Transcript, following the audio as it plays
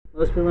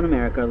Most people in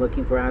America are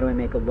looking for how do I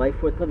make a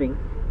life worth living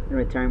and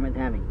retirement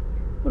worth having.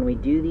 When we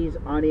do these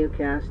audio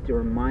casts to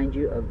remind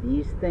you of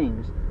these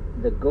things,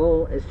 the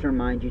goal is to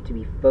remind you to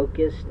be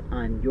focused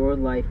on your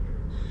life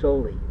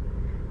solely,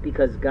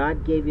 because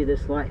God gave you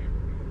this life.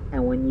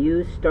 And when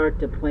you start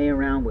to play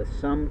around with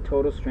some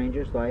total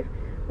stranger's life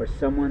or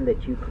someone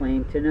that you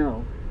claim to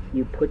know,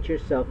 you put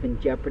yourself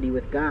in jeopardy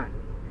with God.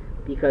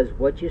 Because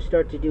what you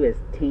start to do is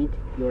taint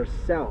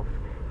yourself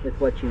with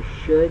what you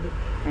should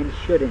and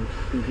shouldn't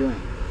be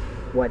doing.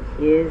 What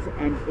is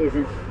and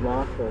isn't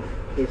lawful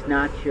is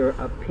not your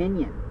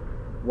opinion.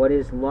 What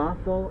is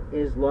lawful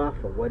is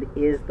lawful. What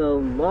is the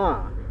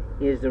law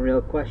is the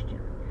real question.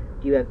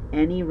 Do you have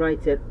any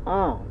rights at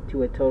all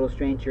to a total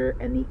stranger?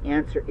 And the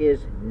answer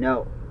is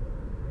no.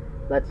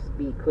 Let's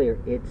be clear,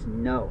 it's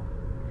no.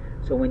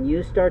 So when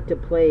you start to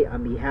play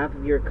on behalf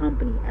of your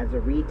company as a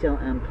retail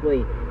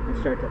employee and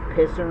start to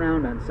piss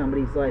around on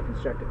somebody's life and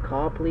start to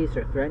call police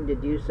or threaten to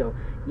do so,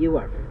 you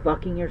are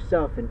fucking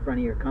yourself in front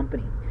of your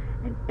company.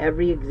 And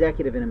every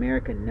executive in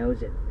America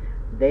knows it.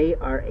 They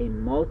are a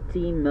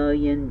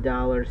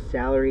multi-million-dollar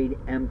salaried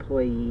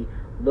employee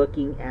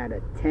looking at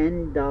a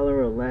 $10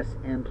 or less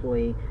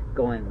employee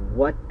going,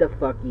 what the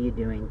fuck are you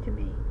doing to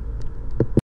me?